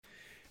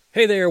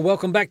Hey there,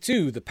 welcome back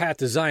to the Path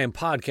to Zion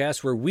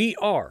podcast, where we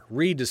are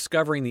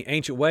rediscovering the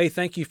ancient way.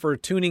 Thank you for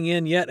tuning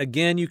in yet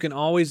again. You can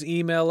always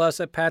email us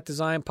at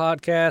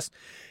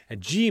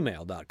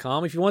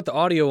pathtozionpodcast@gmail.com. If you want the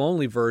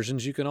audio-only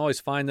versions, you can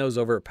always find those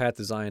over at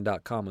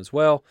pathtozion.com as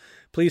well.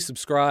 Please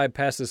subscribe,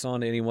 pass this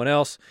on to anyone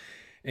else,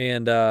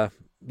 and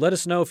let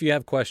us know if you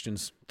have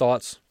questions,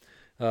 thoughts,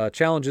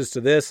 challenges to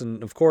this,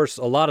 and of course,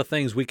 a lot of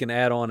things we can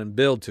add on and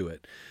build to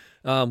it.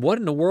 What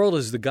in the world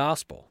is the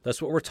gospel?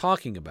 That's what we're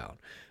talking about.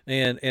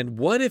 And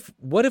what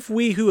if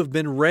we who have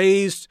been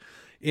raised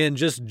in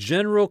just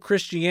general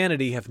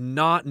Christianity have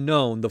not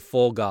known the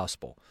full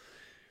gospel?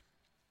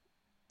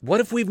 What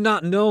if we've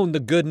not known the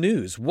good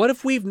news? What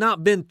if we've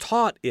not been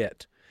taught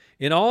it?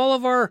 In all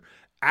of our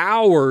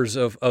hours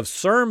of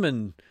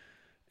sermon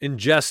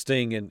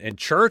ingesting and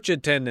church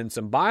attendance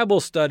and Bible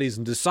studies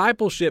and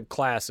discipleship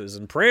classes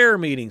and prayer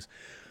meetings,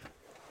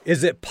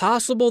 is it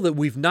possible that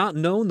we've not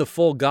known the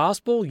full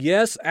gospel?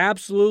 Yes,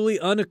 absolutely,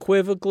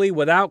 unequivocally,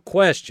 without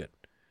question.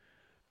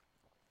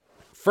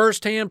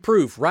 First-hand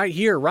proof right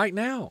here, right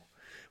now.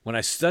 When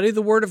I study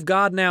the Word of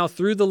God now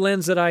through the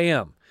lens that I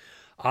am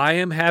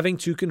having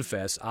to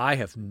confess I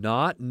have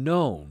not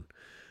known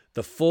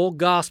the full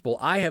gospel.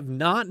 I have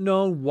not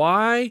known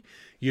why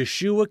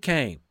Yeshua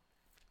came.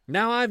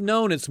 Now I've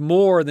known it's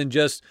more than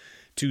just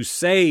to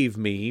save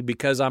me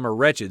because I'm a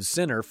wretched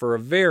sinner for a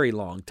very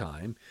long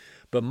time.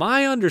 But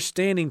my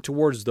understanding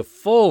towards the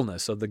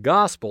fullness of the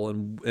gospel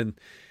and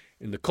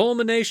the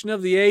culmination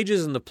of the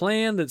ages and the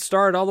plan that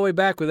started all the way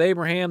back with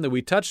Abraham that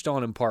we touched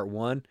on in part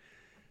 1,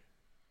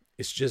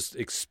 it's just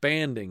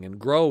expanding and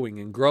growing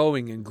and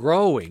growing and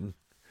growing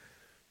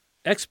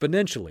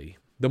exponentially.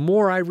 The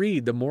more I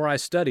read, the more I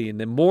study, and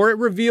the more it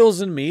reveals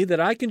in me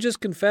that I can just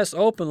confess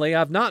openly,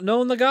 I've not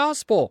known the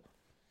gospel.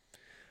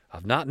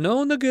 I've not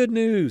known the good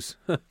news.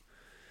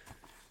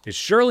 It's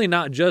surely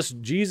not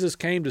just Jesus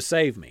came to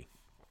save me.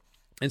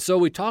 And so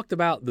we talked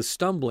about the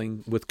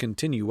stumbling with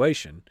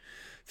continuation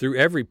through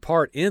every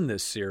part in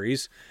this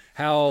series,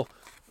 how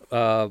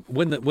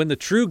when the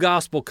true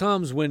gospel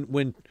comes,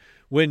 when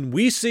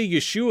we see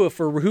Yeshua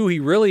for who he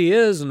really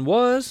is and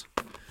was,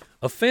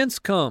 offense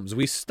comes.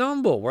 We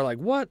stumble. We're like,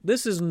 what?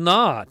 This is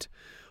not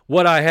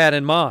what I had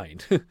in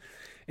mind.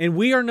 And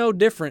we are no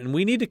different, and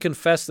we need to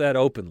confess that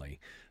openly,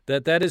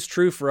 that is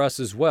true for us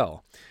as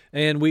well.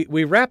 And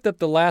we wrapped up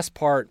the last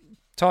part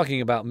talking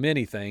about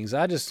many things.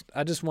 I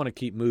just want to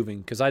keep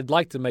moving because I'd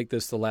like to make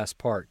this the last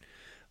part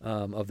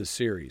of the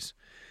series.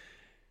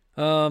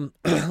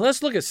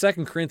 Let's look at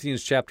 2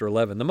 Corinthians chapter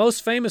 11. The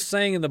most famous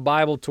saying in the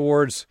Bible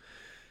towards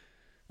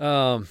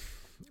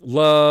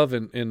love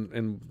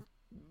and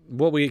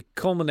what we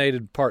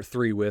culminated part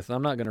 3 with.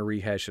 I'm not going to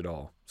rehash it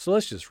all. So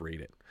let's just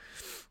read it.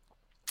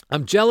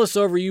 I'm jealous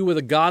over you with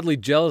a godly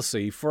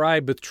jealousy, for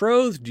I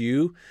betrothed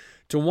you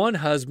to one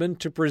husband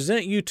to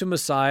present you to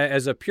Messiah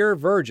as a pure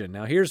virgin.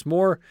 Now here's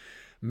more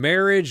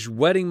marriage,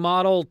 wedding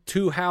model,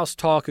 two-house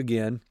talk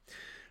again.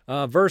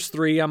 Verse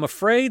 3, I'm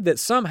afraid that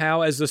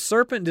somehow, as the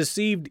serpent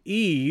deceived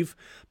Eve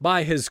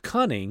by his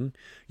cunning,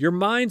 your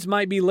minds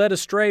might be led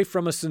astray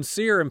from a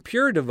sincere and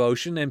pure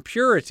devotion and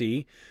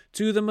purity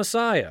to the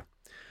Messiah.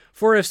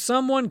 For if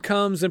someone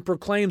comes and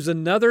proclaims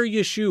another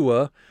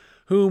Yeshua,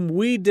 whom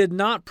we did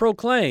not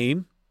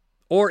proclaim,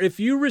 or if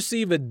you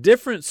receive a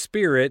different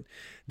spirit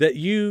that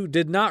you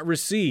did not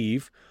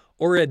receive,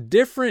 or a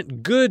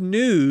different good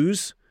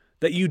news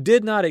that you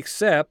did not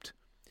accept,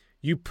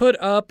 you put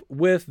up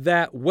with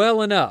that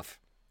well enough.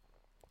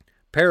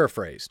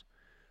 Paraphrased.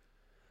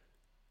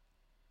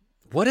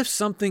 What if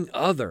something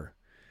other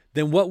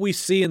than what we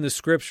see in the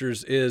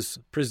Scriptures is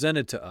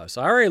presented to us?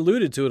 I already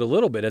alluded to it a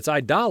little bit. It's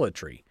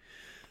idolatry.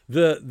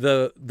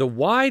 The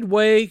wide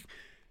way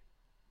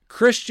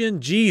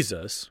Christian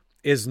Jesus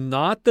is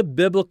not the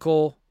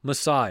biblical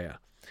Messiah.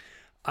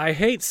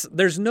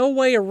 There's no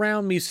way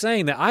around me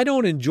saying that. I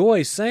don't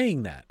enjoy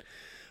saying that.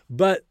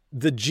 But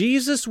the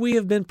Jesus we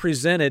have been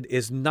presented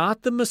is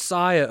not the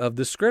Messiah of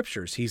the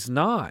Scriptures. He's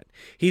not.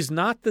 He's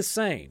not the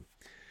same.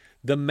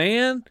 The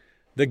man,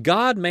 the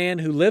God-man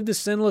who lived a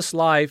sinless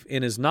life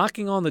and is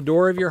knocking on the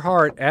door of your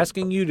heart,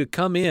 asking you to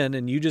come in,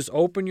 and you just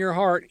open your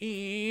heart.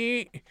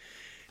 Did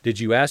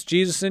you ask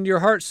Jesus into your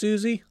heart,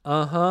 Susie?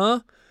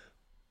 Uh-huh.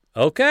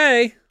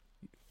 Okay.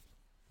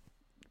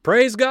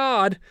 Praise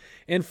God.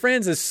 And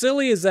friends, as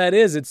silly as that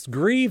is, it's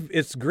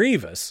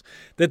grievous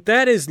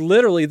that is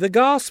literally the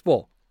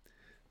gospel.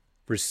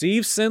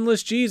 Receive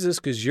sinless Jesus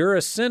because you're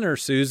a sinner,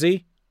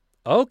 Susie.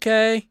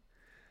 Okay.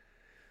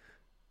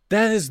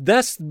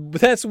 That's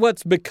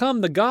what's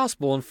become the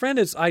gospel. And friend,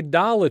 it's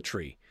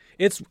idolatry.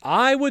 It's,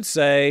 I would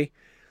say,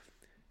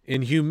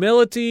 in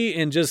humility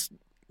and just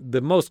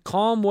the most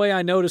calm way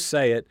I know to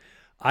say it,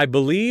 I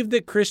believe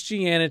that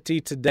Christianity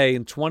today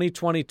in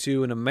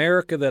 2022 in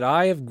America that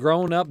I have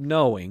grown up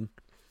knowing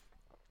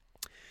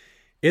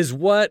is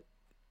what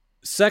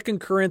 2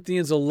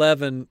 Corinthians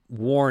 11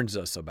 warns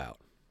us about.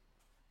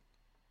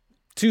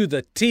 To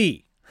the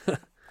T.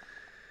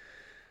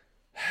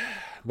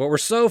 But we're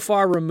so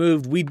far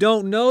removed, we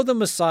don't know the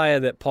Messiah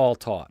that Paul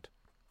taught.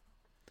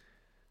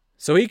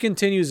 So he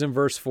continues in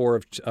verse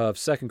 4 of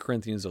 2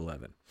 Corinthians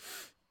 11.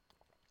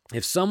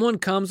 If someone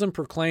comes and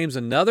proclaims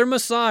another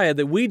Messiah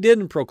that we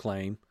didn't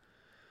proclaim,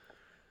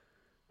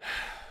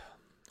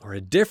 or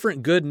a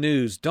different good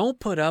news, don't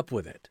put up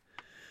with it.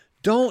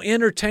 Don't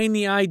entertain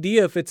the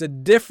idea if it's a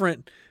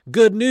different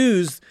good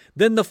news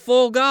than the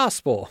full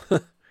gospel.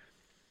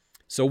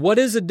 So what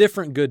is a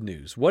different good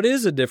news? What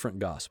is a different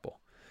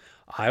gospel?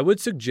 I would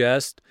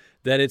suggest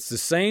that it's the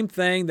same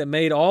thing that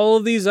made all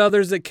of these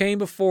others that came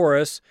before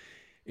us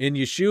in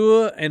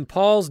Yeshua and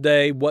Paul's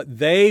day what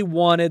they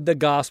wanted the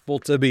gospel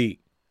to be.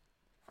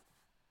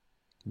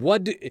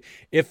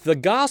 If the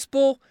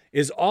gospel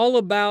is all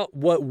about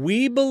what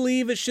we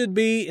believe it should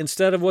be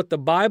instead of what the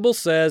Bible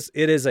says,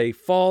 it is a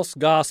false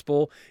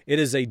gospel. It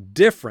is a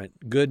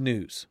different good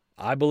news.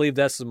 I believe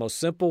that's the most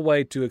simple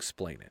way to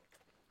explain it.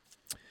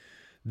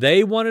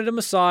 They wanted a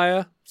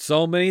Messiah,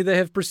 so many that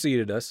have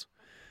preceded us,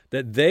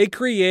 that they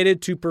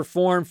created to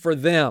perform for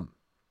them.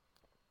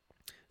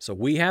 So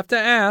we have to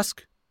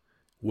ask,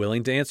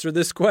 willing to answer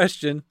this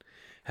question,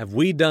 have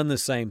we done the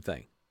same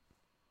thing?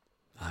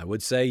 I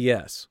would say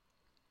yes.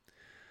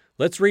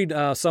 Let's read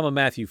some of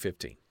Matthew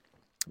 15.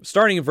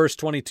 Starting in verse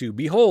 22.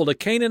 Behold, a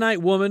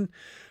Canaanite woman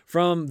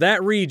from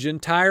that region,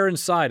 Tyre and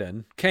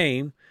Sidon,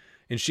 came,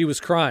 and she was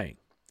crying.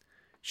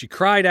 She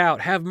cried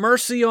out, "Have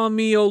mercy on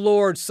me, O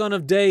Lord, Son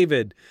of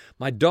David.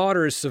 My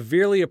daughter is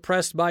severely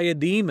oppressed by a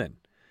demon."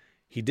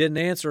 He didn't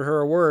answer her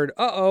a word.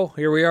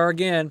 Here we are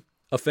again.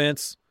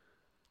 Offense.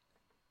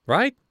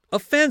 Right?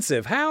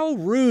 Offensive. How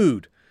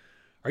rude.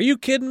 Are you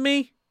kidding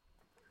me?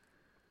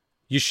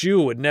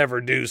 Yeshua would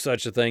never do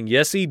such a thing.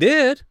 Yes, he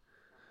did.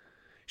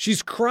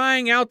 She's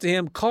crying out to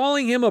him,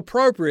 calling him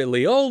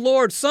appropriately, "O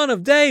Lord, Son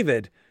of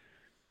David,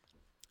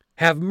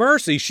 have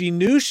mercy." She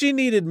knew she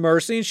needed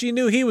mercy, and she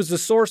knew he was the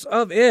source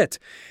of it.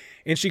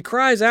 And she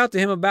cries out to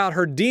him about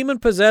her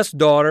demon-possessed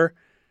daughter,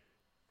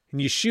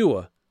 and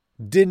Yeshua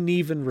didn't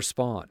even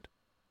respond.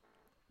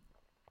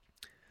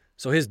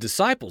 So his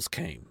disciples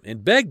came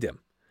and begged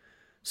him,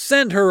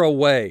 "Send her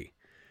away.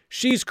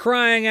 She's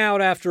crying out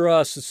after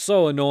us. It's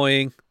so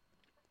annoying."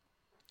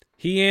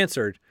 He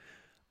answered,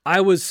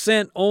 "I was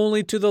sent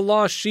only to the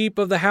lost sheep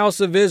of the house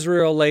of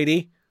Israel,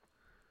 lady."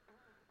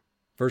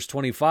 Verse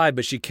 25,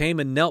 but she came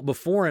and knelt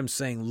before him,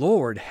 saying,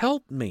 "Lord,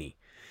 help me."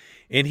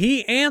 And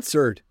he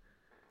answered.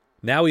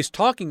 Now he's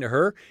talking to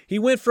her. He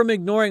went from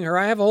ignoring her.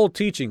 I have a whole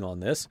teaching on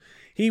this.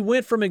 He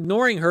went from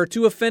ignoring her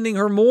to offending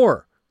her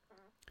more.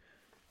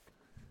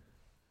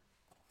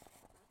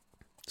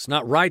 It's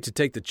not right to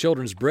take the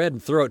children's bread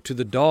and throw it to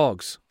the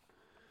dogs.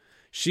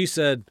 She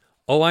said,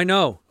 "Oh, I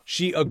know."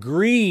 She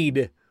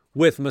agreed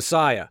with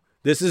Messiah.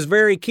 This is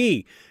very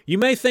key. You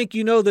may think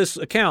you know this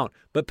account,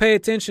 but pay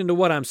attention to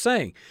what I'm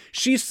saying.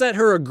 She set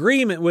her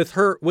agreement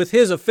with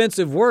his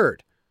offensive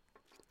word.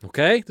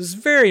 Okay? This is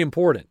very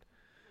important.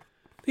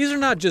 These are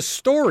not just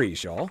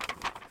stories, y'all.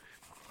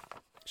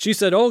 She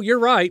said, "Oh, you're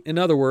right." In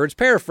other words,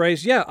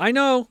 paraphrase, "Yeah, I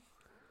know."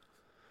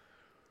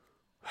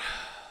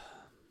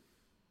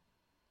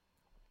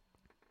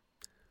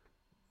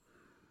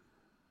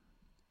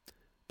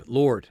 But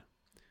Lord,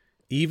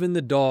 even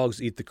the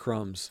dogs eat the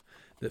crumbs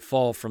that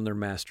fall from their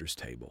master's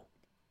table.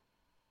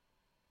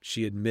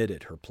 She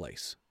admitted her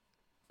place.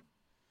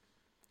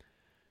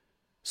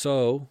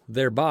 So,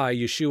 thereby,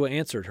 Yeshua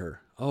answered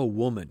her, "Oh,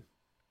 woman."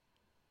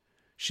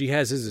 She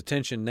has his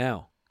attention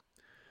now.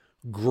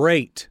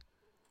 "Great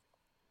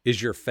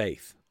is your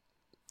faith.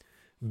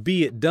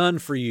 Be it done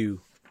for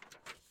you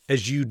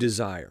as you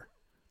desire."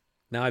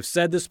 Now, I've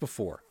said this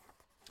before.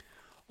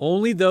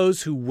 Only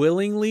those who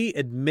willingly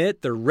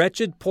admit their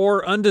wretched,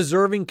 poor,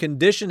 undeserving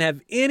condition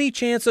have any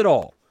chance at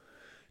all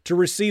to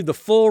receive the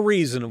full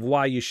reason of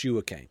why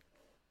Yeshua came.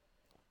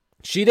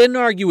 She didn't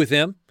argue with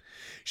him.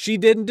 She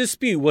didn't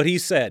dispute what he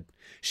said.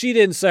 She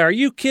didn't say, "Are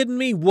you kidding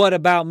me? What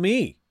about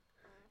me?"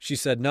 She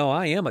said, "No,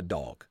 I am a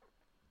dog.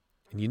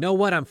 And you know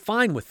what? I'm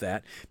fine with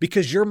that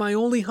because you're my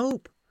only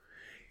hope.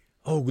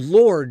 Oh,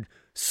 Lord,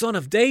 Son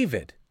of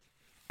David.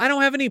 I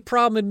don't have any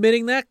problem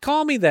admitting that.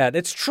 Call me that.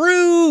 It's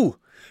true."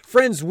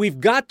 Friends, we've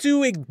got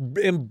to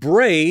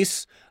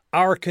embrace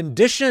our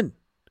condition.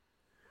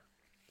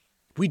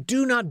 We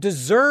do not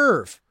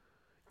deserve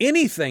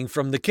anything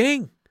from the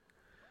King.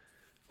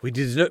 We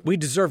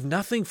deserve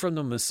nothing from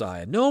the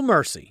Messiah. No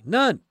mercy,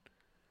 none.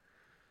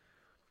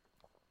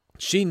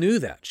 She knew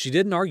that. She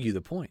didn't argue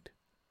the point.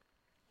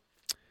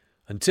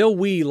 Until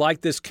we, like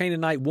this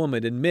Canaanite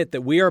woman, admit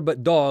that we are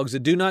but dogs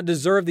that do not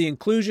deserve the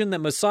inclusion that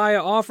Messiah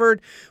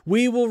offered,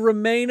 we will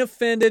remain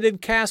offended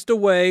and cast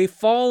away,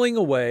 falling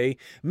away,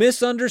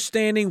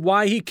 misunderstanding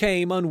why he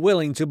came,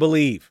 unwilling to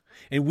believe.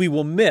 And we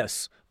will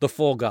miss the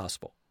full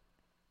gospel.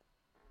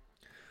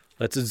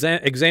 Let's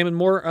examine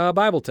more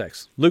Bible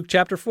texts. Luke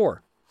chapter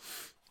 4.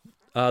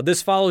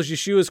 This follows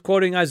Yeshua's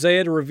quoting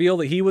Isaiah to reveal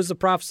that he was the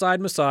prophesied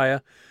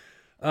Messiah.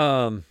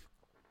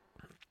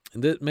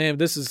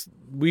 This is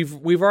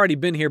we've already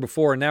been here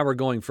before, and now we're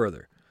going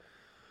further.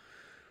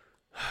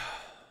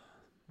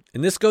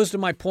 And this goes to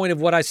my point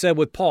of what I said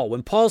with Paul.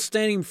 When Paul's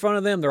standing in front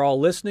of them, they're all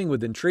listening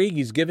with intrigue.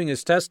 He's giving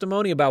his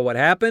testimony about what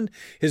happened,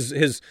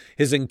 his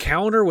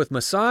encounter with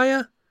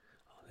Messiah.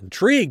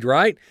 Intrigued,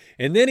 right?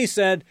 And then he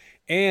said,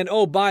 and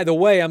oh, by the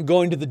way, I'm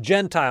going to the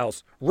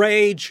Gentiles.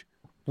 Rage.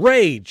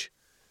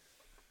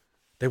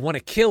 They want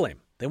to kill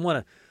him.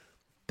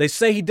 They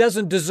say he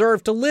doesn't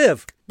deserve to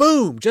live.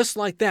 Boom, just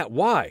like that.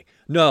 Why?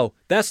 No,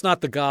 that's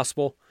not the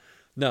gospel.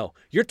 No,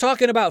 you're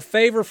talking about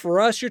favor for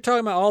us. You're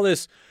talking about all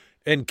this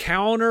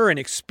encounter and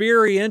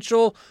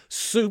experiential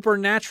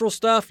supernatural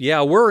stuff.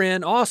 Yeah, we're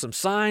in. Awesome.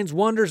 Signs,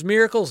 wonders,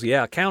 miracles.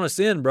 Yeah, count us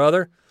in,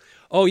 brother.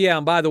 Oh, yeah,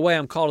 and by the way,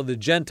 I'm called to the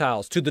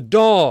Gentiles, to the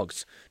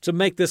dogs, to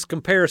make this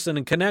comparison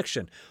and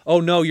connection.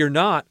 Oh, no, you're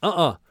not.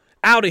 Out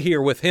of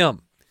here with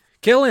him.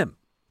 Kill him.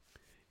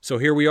 So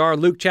here we are,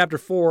 Luke chapter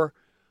 4,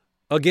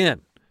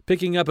 again,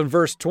 picking up in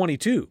verse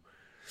 22.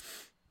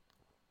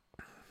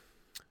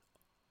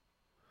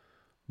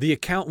 The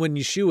account when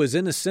Yeshua is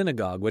in the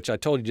synagogue, which I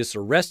told you just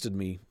arrested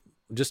me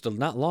just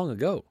not long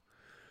ago.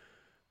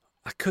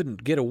 I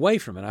couldn't get away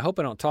from it. I hope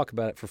I don't talk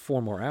about it for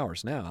 4 more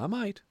hours now. I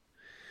might.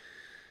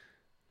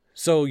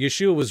 So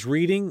Yeshua was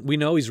reading. We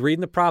know he's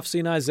reading the prophecy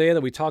in Isaiah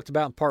that we talked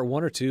about in part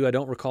 1 or 2. I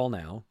don't recall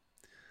now.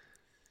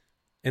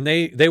 And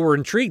they were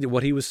intrigued at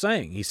what he was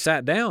saying. He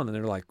sat down and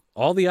they're like,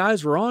 all the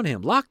eyes were on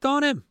him, locked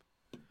on him.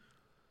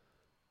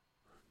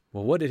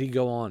 Well, what did he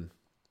go on?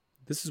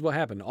 This is what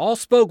happened. All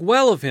spoke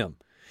well of him.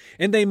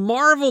 And they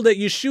marveled at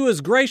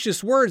Yeshua's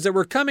gracious words that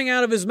were coming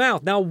out of his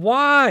mouth. Now,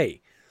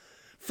 why?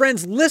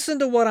 Friends, listen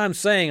to what I'm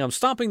saying. I'm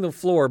stomping the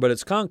floor, but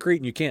it's concrete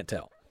and you can't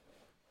tell.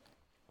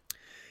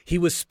 He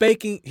was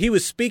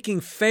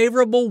speaking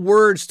favorable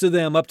words to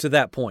them up to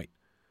that point,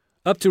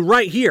 up to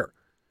right here.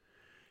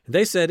 And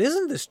they said,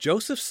 isn't this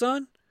Joseph's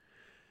son?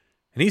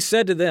 And he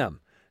said to them,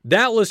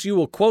 doubtless you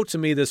will quote to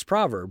me this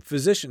proverb,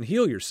 physician,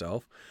 heal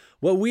yourself.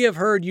 What we have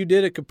heard you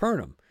did at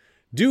Capernaum,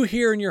 do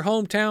here in your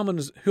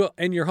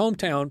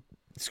hometown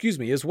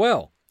as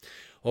well.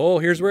 Oh,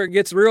 here's where it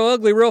gets real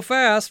ugly real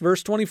fast.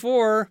 Verse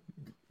 24.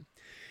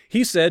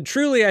 He said,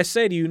 truly I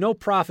say to you, no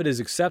prophet is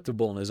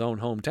acceptable in his own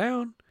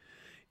hometown.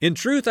 In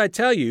truth, I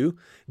tell you,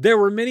 there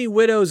were many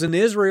widows in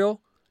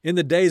Israel in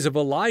the days of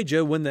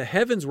Elijah when the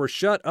heavens were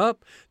shut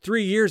up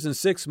 3 years and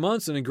 6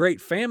 months and a great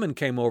famine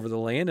came over the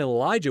land, and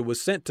Elijah was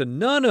sent to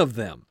none of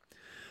them,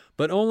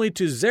 but only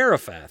to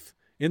Zarephath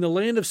in the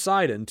land of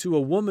Sidon, to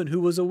a woman who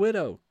was a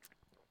widow.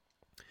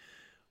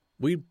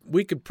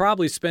 We could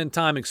probably spend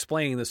time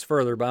explaining this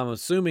further, but I'm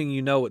assuming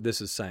you know what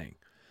this is saying.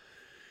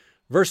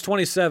 Verse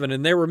 27,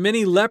 and there were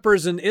many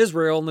lepers in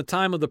Israel in the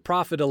time of the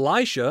prophet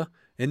Elisha,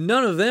 and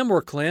none of them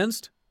were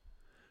cleansed,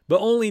 but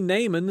only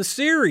Naaman the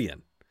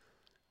Syrian.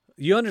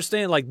 You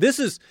understand,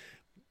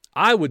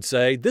 I would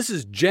say, this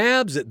is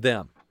jabs at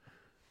them.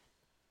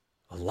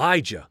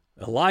 Elijah,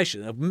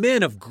 Elisha,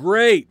 men of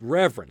great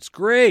reverence,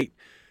 great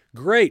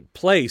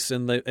place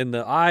in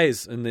the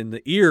eyes and in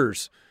the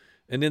ears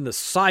and in the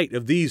sight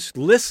of these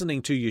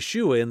listening to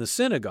Yeshua in the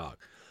synagogue.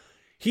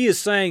 He is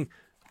saying,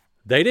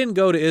 they didn't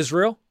go to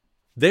Israel.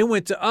 They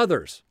went to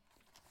others.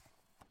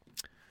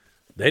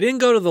 They didn't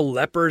go to the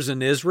lepers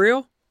in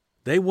Israel.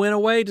 They went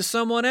away to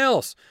someone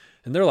else.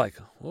 And they're like,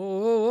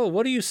 whoa,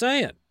 what are you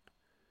saying?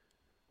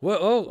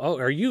 Well,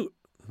 are you?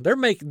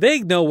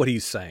 They know what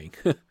he's saying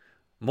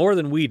more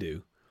than we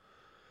do.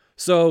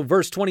 So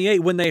verse 28,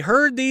 when they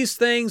heard these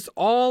things,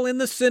 all in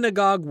the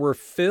synagogue were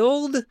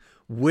filled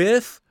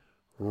with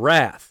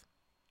wrath.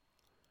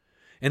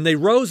 And they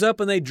rose up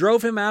and they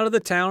drove him out of the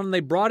town and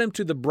they brought him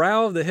to the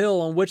brow of the hill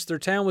on which their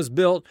town was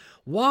built.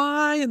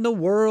 Why in the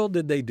world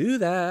did they do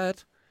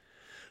that?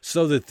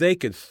 So that they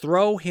could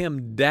throw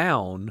him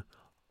down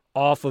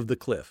off of the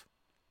cliff.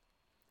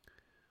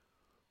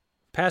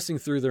 Passing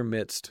through their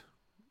midst,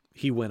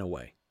 he went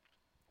away.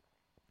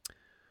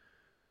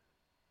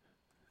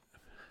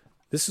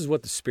 This is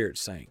what the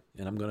Spirit's saying,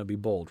 and I'm going to be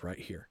bold right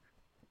here.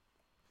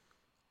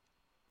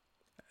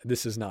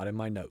 This is not in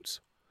my notes.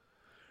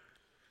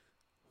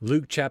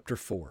 Luke chapter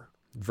 4,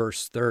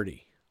 verse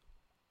 30.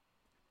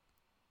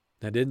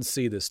 I didn't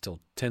see this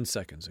till 10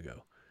 seconds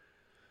ago.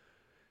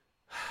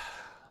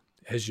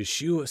 As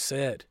Yeshua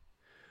said,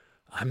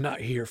 I'm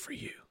not here for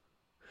you.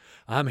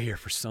 I'm here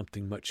for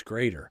something much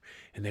greater.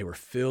 And they were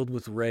filled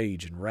with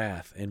rage and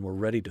wrath and were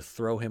ready to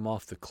throw him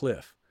off the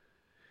cliff.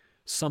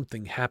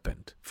 Something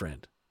happened,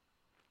 friend.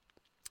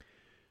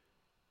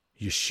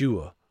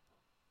 Yeshua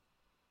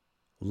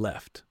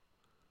left.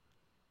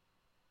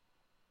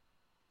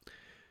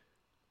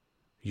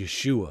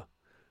 Yeshua,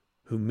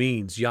 who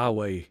means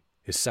Yahweh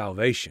is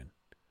salvation,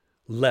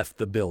 left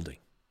the building.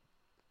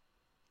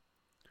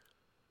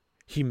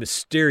 He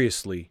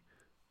mysteriously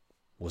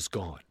was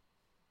gone.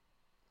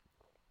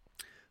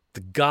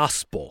 The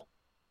gospel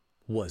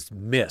was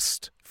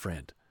missed,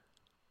 friend.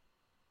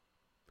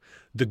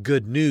 The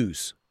good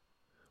news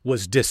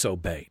was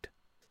disobeyed.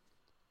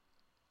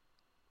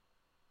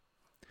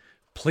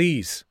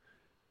 Please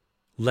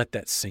let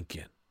that sink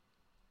in.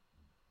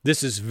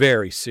 This is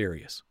very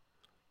serious.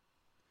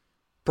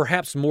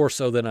 Perhaps more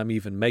so than I'm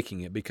even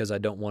making it because I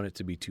don't want it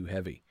to be too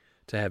heavy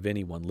to have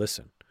anyone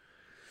listen.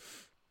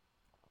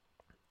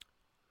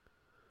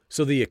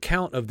 So the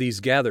account of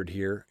these gathered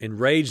here,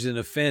 enraged and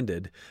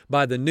offended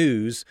by the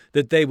news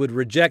that they would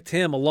reject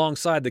him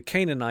alongside the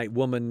Canaanite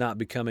woman not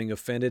becoming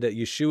offended at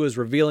Yeshua's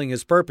revealing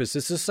his purpose,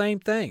 it's the same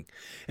thing.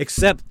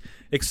 Except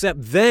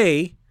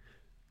they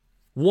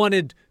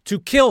wanted to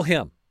kill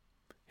him.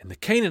 And the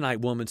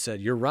Canaanite woman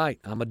said, "You're right,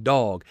 I'm a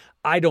dog.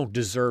 I don't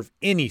deserve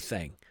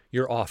anything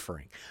you're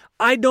offering.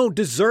 I don't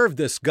deserve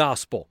this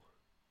gospel."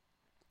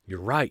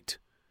 You're right.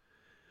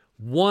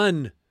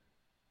 One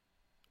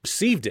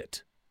received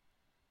it.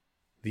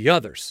 The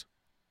others,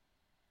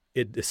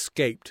 it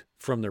escaped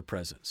from their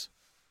presence.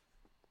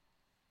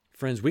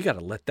 Friends, we got to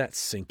let that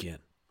sink in.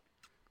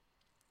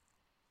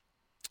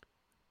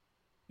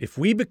 If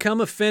we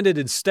become offended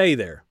and stay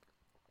there,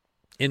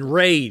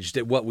 enraged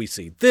at what we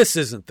see, this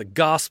isn't the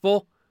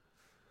gospel,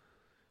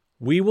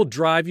 we will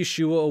drive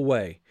Yeshua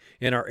away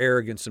in our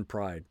arrogance and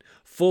pride,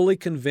 fully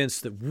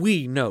convinced that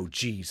we know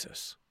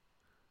Jesus.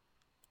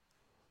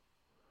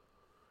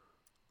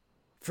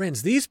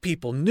 Friends, these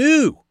people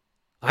knew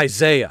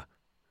Isaiah.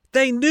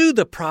 They knew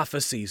the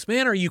prophecies.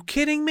 Man, are you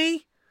kidding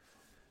me?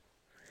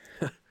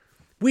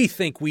 We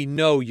think we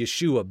know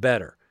Yeshua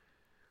better.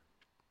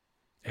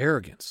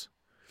 Arrogance.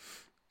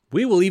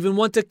 We will even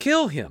want to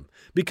kill him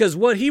because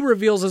what he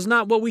reveals is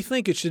not what we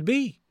think it should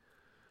be.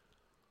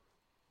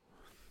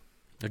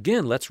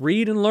 Again, let's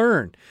read and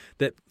learn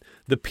that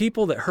the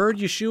people that heard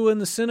Yeshua in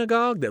the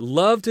synagogue, that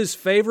loved his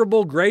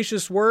favorable,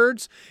 gracious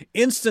words,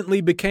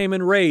 instantly became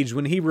enraged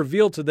when he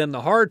revealed to them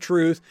the hard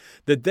truth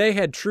that they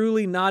had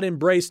truly not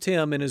embraced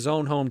him in his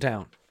own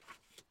hometown.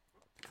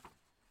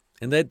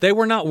 And that they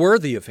were not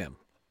worthy of him,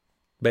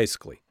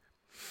 basically.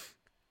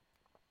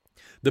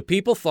 The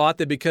people thought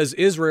that because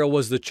Israel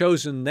was the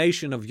chosen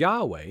nation of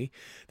Yahweh,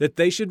 that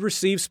they should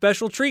receive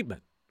special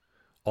treatment.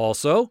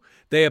 Also,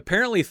 they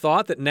apparently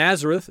thought that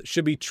Nazareth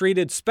should be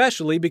treated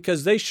specially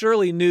because they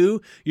surely knew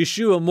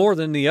Yeshua more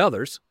than the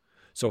others.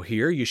 So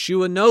here,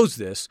 Yeshua knows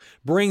this,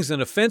 brings an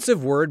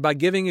offensive word by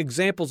giving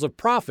examples of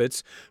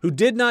prophets who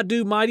did not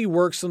do mighty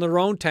works in their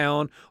own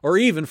town or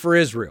even for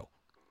Israel.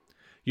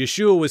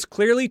 Yeshua was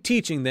clearly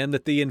teaching them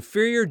that the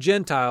inferior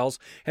Gentiles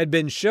had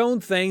been shown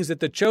things that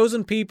the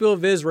chosen people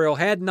of Israel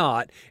had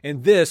not,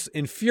 and this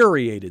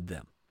infuriated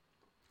them.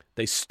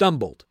 They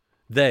stumbled.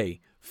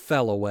 They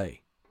fell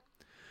away,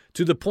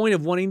 to the point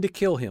of wanting to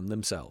kill him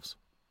themselves.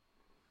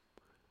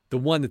 The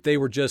one that they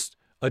were just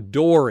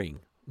adoring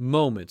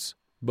moments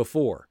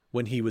before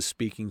when he was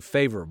speaking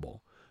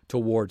favorable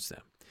towards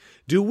them.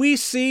 Do we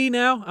see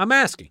now, I'm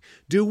asking,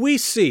 do we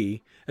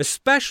see,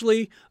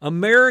 especially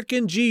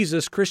American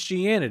Jesus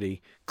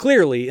Christianity,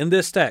 clearly in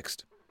this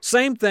text?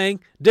 Same thing,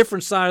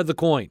 different side of the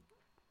coin.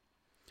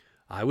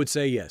 I would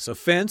say yes.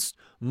 Offense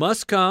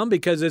must come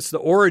because it's the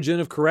origin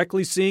of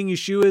correctly seeing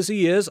Yeshua as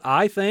he is,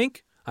 I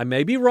think. I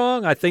may be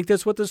wrong. I think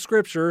that's what the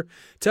scripture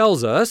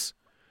tells us.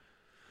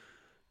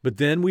 But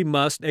then we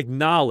must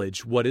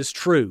acknowledge what is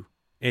true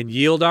and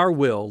yield our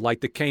will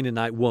like the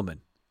Canaanite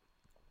woman.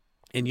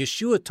 And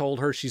Yeshua told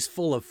her she's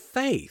full of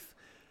faith.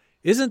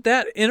 Isn't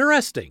that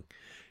interesting?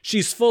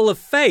 She's full of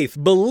faith,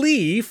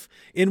 belief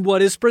in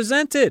what is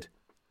presented.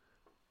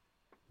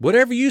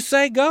 Whatever you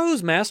say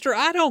goes, Master.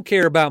 I don't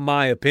care about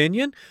my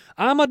opinion.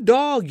 I'm a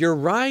dog. You're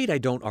right. I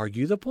don't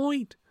argue the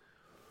point.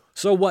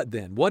 So what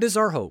then? What is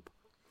our hope?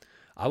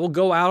 I will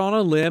go out on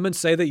a limb and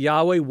say that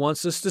Yahweh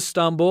wants us to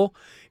stumble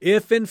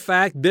if, in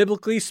fact,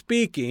 biblically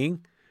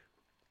speaking,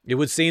 it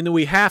would seem that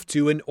we have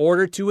to in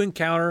order to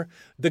encounter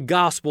the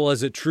gospel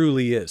as it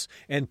truly is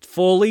and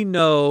fully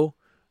know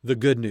the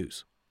good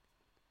news.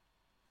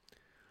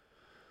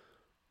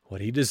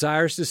 What he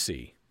desires to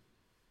see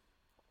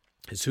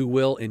is who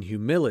will, in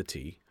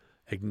humility,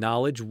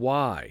 acknowledge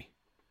why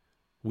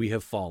we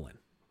have fallen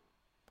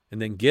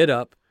and then get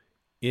up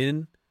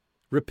in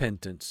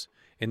repentance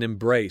and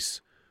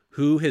embrace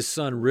who his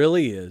son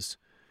really is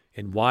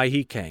and why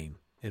he came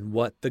and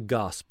what the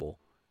gospel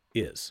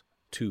is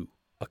to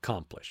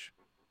accomplish.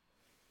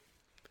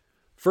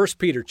 1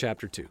 Peter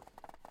chapter 2.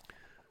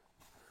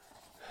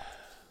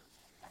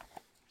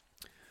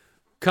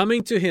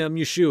 Coming to him,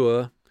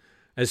 Yeshua,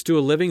 as to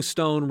a living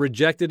stone,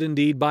 rejected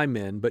indeed by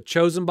men, but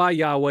chosen by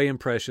Yahweh and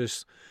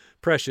precious,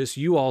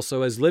 you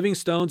also, as living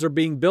stones, are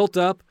being built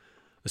up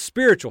a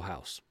spiritual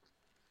house,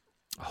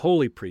 a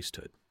holy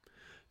priesthood,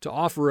 to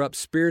offer up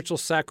spiritual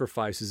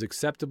sacrifices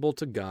acceptable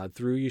to God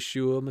through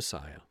Yeshua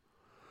Messiah.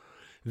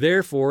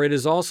 Therefore, it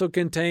is also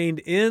contained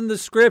in the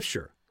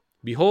Scripture,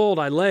 "Behold,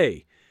 I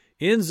lay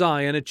in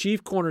Zion a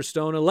chief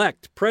cornerstone,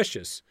 elect,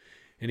 precious,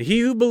 and he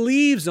who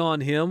believes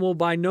on him will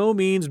by no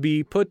means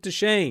be put to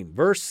shame."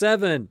 Verse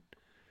 7,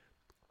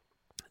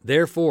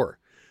 therefore,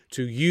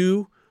 to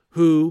you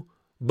who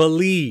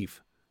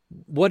believe.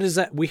 What is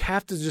that? We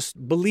have to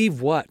just believe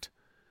what?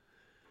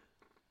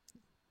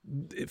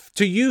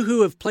 To you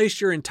who have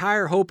placed your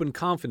entire hope and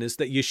confidence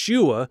that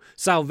Yeshua,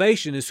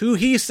 salvation, is who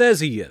he says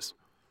he is.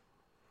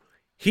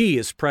 He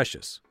is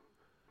precious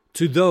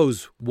to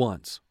those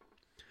ones.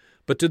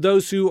 But to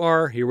those who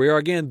are, here we are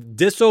again,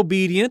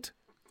 disobedient,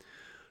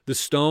 The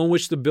stone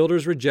which the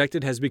builders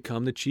rejected has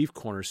become the chief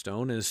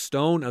cornerstone, and a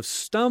stone of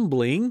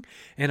stumbling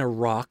and a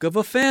rock of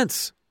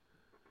offense.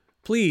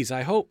 Please,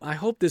 I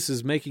hope this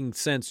is making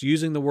sense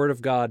using the Word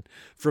of God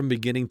from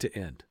beginning to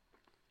end.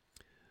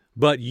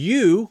 But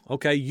you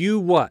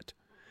what?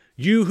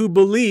 You who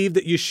believe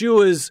that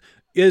Yeshua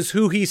is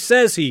who he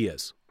says he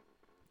is.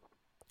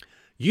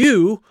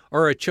 You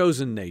are a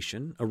chosen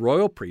nation, a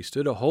royal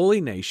priesthood, a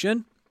holy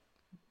nation,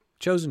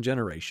 chosen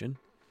generation.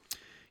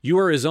 You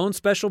are his own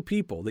special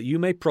people, that you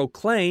may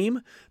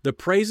proclaim the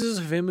praises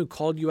of him who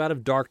called you out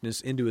of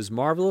darkness into his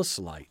marvelous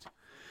light.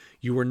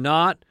 You were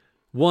not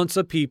once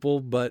a people,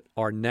 but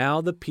are now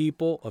the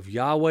people of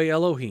Yahweh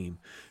Elohim,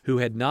 who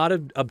had not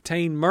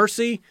obtained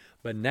mercy,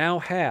 but now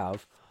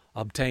have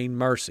obtained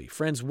mercy.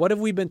 Friends, what have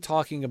we been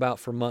talking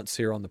about for months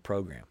here on the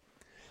program?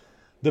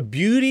 The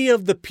beauty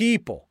of the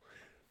people.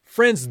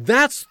 Friends,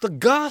 that's the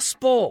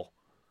gospel.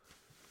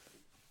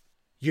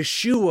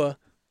 Yeshua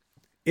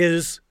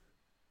is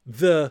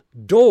the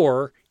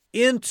door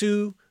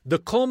into the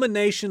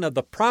culmination of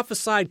the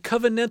prophesied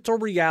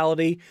covenantal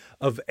reality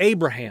of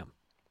Abraham.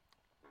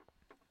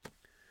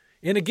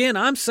 And again,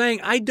 I'm saying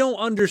I don't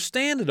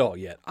understand it all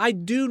yet. I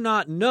do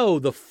not know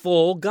the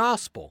full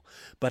gospel.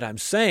 But I'm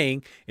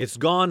saying it's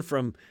gone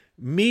from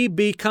me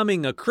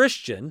becoming a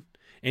Christian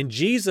and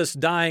Jesus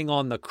dying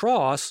on the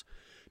cross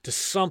to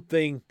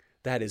something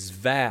that is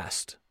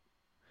vast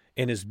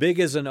and as big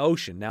as an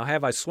ocean. Now,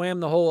 have I swam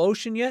the whole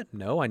ocean yet?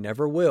 No, I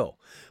never will.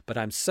 But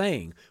I'm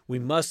saying we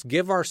must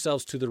give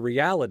ourselves to the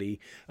reality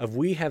of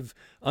we have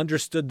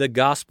understood the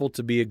gospel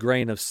to be a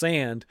grain of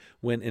sand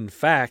when in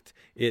fact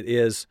it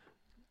is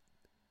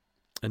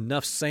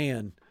enough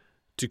sand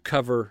to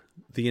cover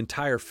the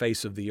entire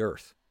face of the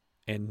earth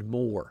and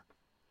more,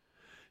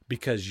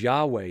 because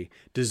Yahweh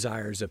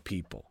desires a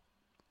people.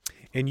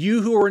 And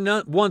you who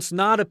were once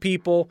not a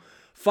people,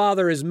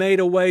 Father has made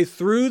a way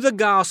through the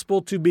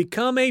gospel to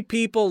become a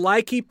people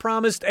like he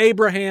promised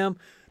Abraham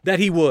that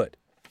he would.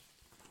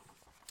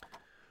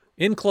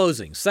 In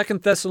closing, 2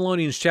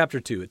 Thessalonians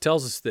chapter 2, it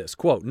tells us this,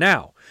 quote,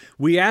 "Now,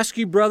 we ask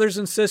you, brothers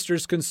and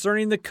sisters,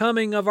 concerning the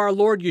coming of our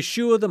Lord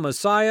Yeshua the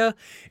Messiah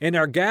and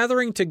our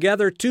gathering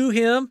together to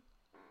him,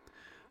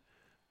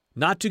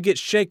 not to get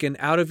shaken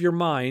out of your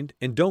mind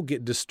and don't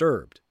get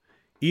disturbed,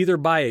 either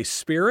by a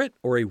spirit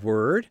or a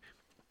word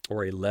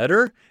or a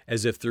letter,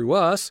 as if through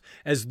us,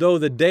 as though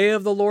the day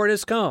of the Lord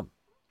has come.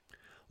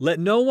 Let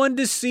no one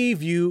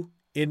deceive you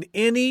in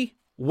any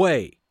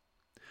way.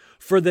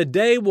 For the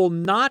day will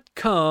not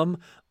come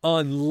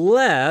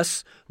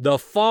unless the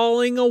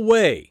falling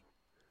away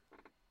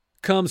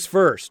comes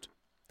first,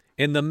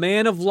 and the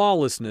man of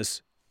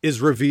lawlessness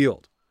is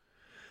revealed,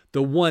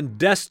 the one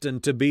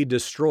destined to be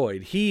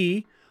destroyed.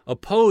 He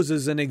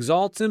opposes and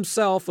exalts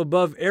himself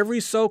above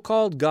every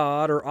so-called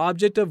God or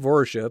object of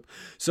worship,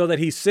 so that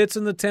he sits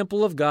in the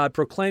temple of God,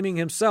 proclaiming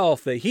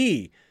himself that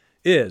he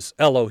is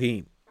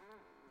Elohim."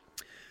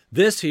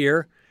 This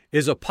here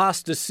is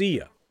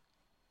apostasia.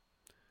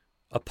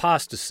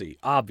 Apostasy,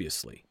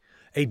 obviously,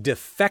 a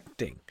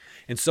defecting.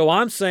 And so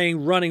I'm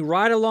saying running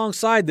right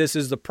alongside this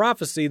is the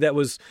prophecy that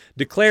was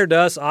declared to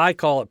us. I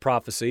call it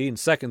prophecy in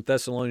 2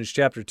 Thessalonians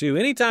chapter 2.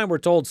 Anytime we're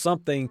told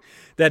something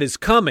that is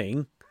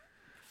coming,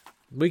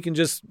 we can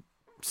just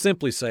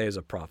simply say as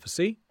a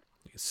prophecy.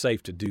 It's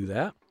safe to do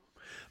that.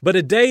 But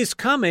a day's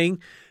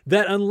coming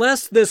that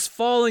unless this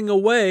falling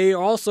away,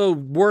 also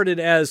worded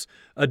as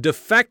a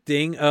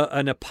defecting,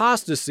 an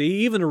apostasy,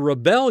 even a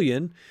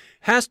rebellion,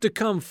 has to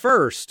come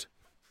first,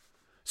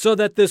 so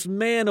that this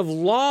man of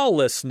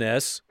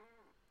lawlessness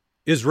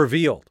is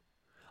revealed.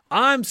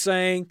 I'm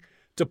saying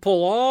to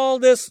pull all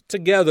this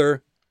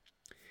together,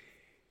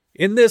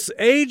 in this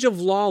age of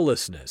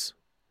lawlessness,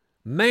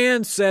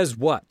 man says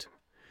what?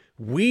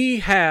 We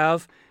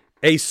have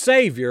a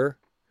Savior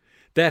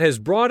that has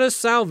brought us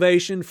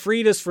salvation,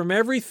 freed us from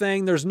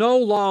everything. There's no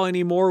law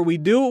anymore. We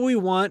do what we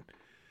want.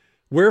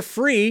 We're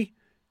free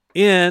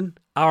in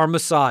our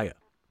Messiah.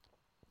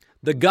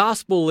 The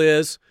gospel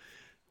is,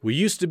 we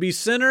used to be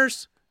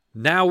sinners.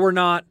 Now we're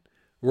not.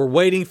 We're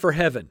waiting for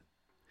heaven.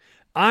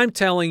 I'm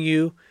telling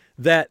you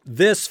that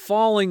this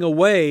falling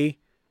away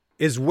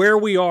is where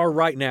we are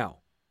right now.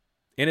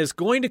 And it's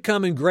going to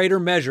come in greater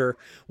measure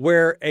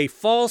where a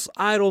false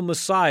idol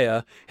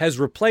Messiah has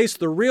replaced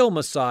the real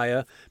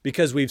Messiah,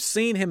 because we've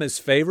seen him as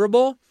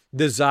favorable,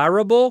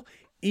 desirable,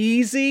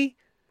 easy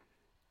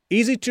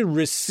to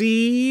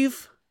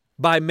receive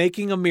by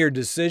making a mere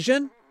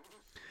decision.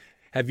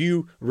 Have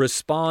you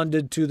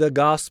responded to the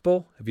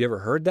gospel? Have you ever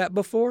heard that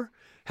before?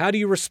 How do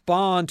you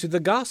respond to the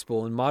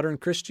gospel in modern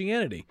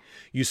Christianity?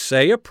 You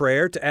say a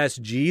prayer to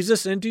ask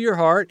Jesus into your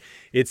heart.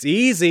 It's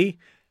easy.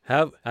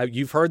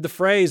 You've heard the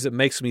phrase, it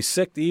makes me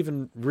sick to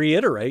even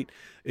reiterate.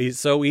 It's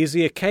so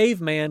easy a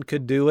caveman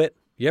could do it.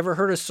 You ever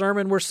heard a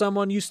sermon where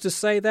someone used to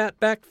say that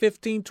back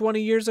 15,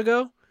 20 years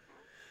ago?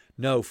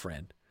 No,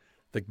 friend.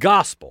 The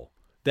gospel,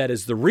 that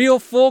is the real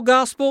full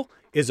gospel,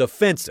 is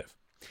offensive.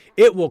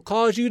 It will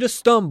cause you to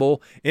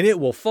stumble, and it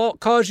will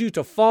cause you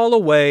to fall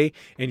away,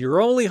 and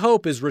your only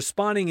hope is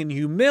responding in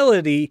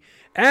humility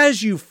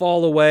as you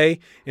fall away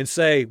and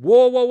say,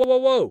 whoa, whoa, whoa, whoa,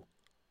 whoa.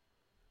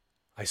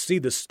 I see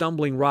the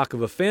stumbling rock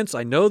of offense.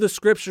 I know the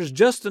Scriptures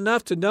just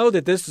enough to know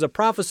that this is a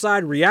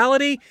prophesied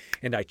reality,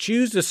 and I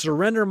choose to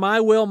surrender my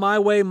will, my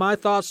way, my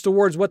thoughts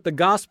towards what the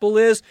gospel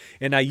is,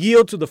 and I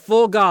yield to the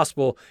full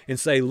gospel and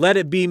say, let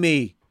it be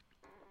me.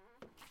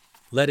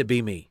 Let it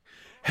be me.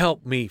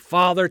 Help me,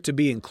 Father, to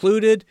be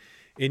included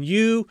in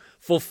you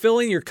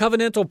fulfilling your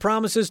covenantal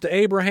promises to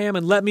Abraham,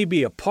 and let me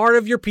be a part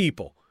of your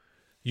people,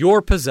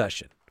 your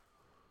possession,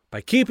 by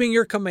keeping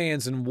your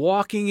commands and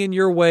walking in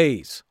your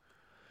ways.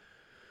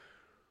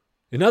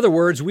 In other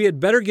words, we had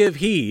better give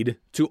heed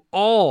to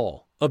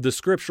all of the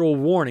scriptural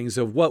warnings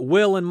of what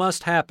will and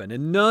must happen,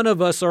 and none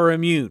of us are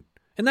immune.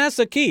 And that's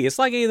the key. It's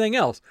like anything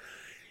else.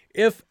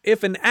 If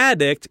an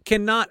addict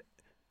cannot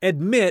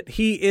admit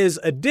he is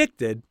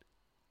addicted,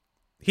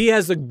 he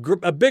has a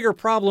bigger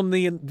problem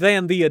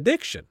than the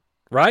addiction,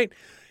 right?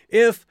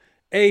 If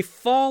a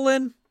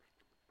fallen,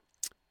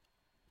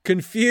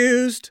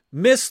 confused,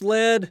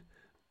 misled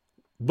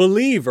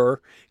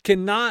believer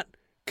cannot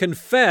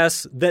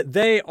confess that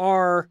they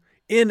are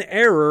in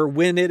error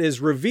when it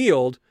is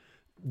revealed,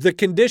 the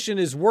condition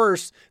is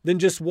worse than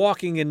just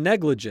walking in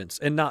negligence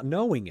and not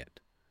knowing it.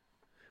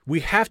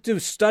 We have to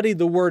study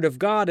the Word of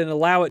God and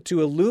allow it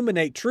to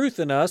illuminate truth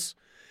in us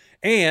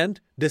and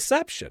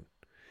deception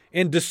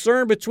and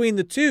discern between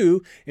the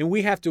two, and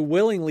we have to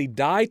willingly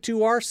die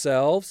to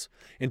ourselves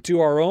and to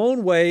our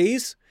own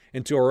ways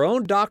and to our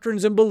own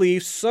doctrines and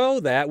beliefs so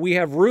that we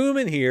have room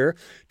in here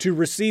to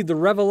receive the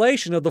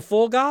revelation of the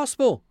full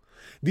gospel.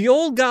 The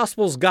old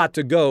gospel's got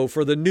to go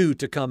for the new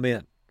to come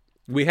in.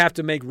 We have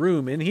to make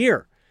room in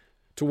here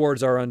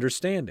towards our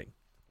understanding.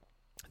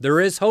 There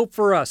is hope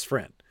for us,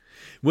 friend.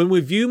 When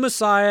we view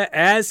Messiah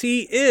as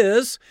he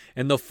is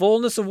and the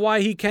fullness of why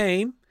he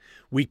came,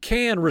 we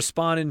can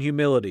respond in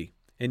humility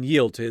and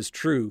yield to his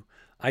true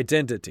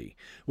identity,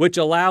 which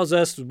allows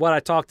us, what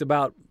I talked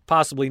about,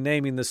 possibly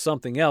naming this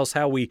something else,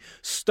 how we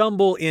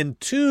stumble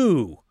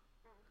into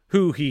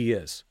who he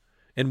is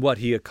and what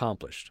he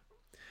accomplished.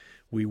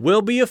 We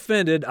will be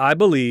offended, I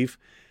believe,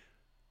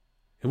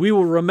 and we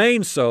will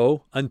remain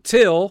so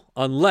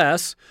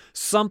unless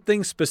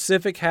something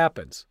specific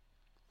happens.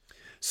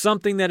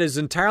 Something that is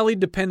entirely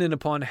dependent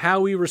upon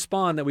how we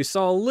respond, that we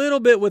saw a little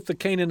bit with the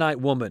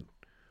Canaanite woman.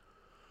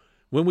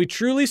 When we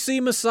truly see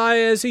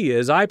Messiah as he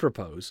is, I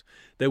propose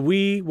that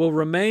we will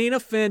remain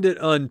offended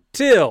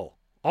until,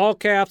 all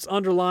caps,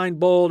 underlined,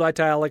 bold,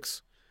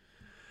 italics,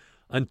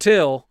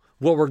 until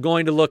what we're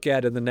going to look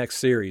at in the next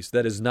series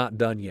that is not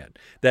done yet.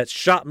 That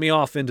shot me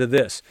off into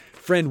this.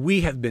 Friend,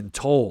 we have been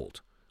told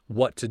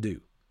what to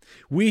do.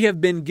 We have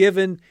been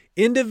given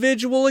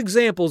individual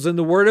examples in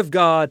the Word of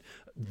God.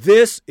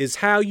 This is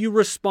how you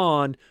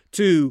respond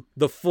to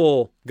the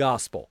full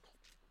gospel.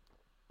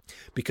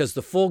 Because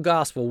the full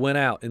gospel went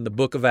out in the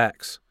book of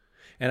Acts.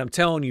 And I'm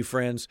telling you,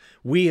 friends,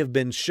 we have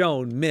been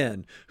shown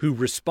men who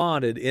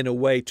responded in a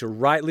way to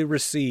rightly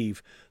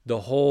receive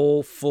the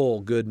whole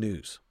full good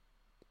news.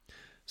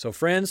 So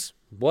friends,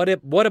 what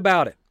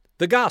about it?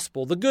 The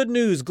gospel, the good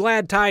news,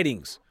 glad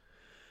tidings.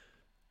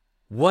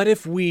 What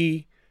if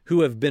we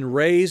who have been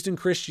raised in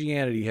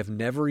Christianity have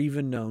never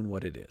even known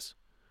what it is?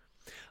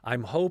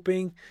 I'm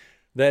hoping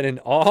that in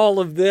all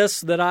of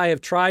this that I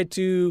have tried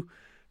to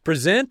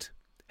present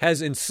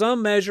has in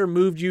some measure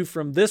moved you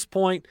from this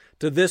point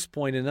to this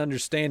point in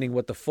understanding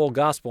what the full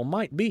gospel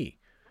might be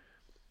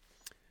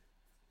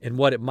and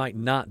what it might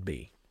not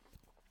be.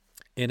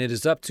 And it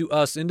is up to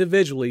us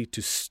individually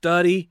to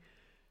study,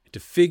 to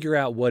figure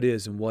out what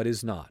is and what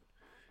is not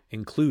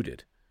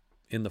included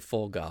in the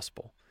full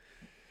gospel.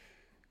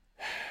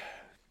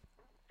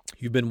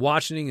 You've been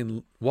watching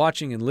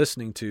and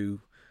listening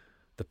to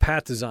the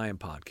Path to Zion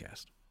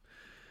podcast.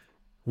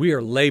 We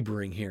are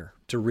laboring here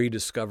to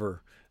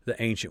rediscover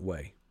the ancient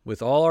way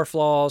with all our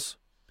flaws,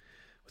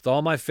 with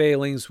all my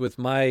failings, with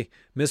my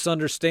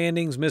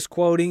misunderstandings,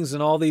 misquotings,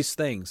 and all these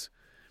things.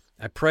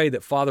 I pray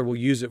that Father will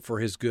use it for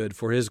his good,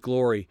 for his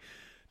glory,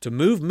 to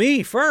move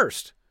me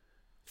first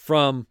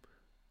from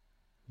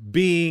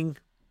being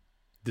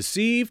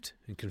deceived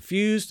and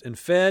confused and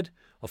fed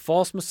a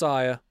false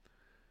Messiah,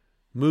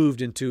 moved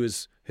into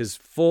his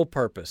full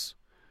purpose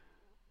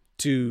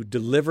to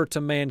deliver to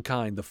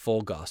mankind the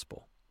full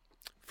gospel.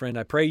 Friend,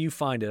 I pray you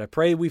find it. I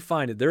pray we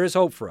find it. There is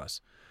hope for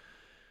us.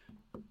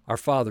 Our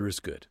Father is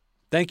good.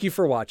 Thank you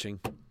for watching.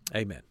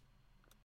 Amen.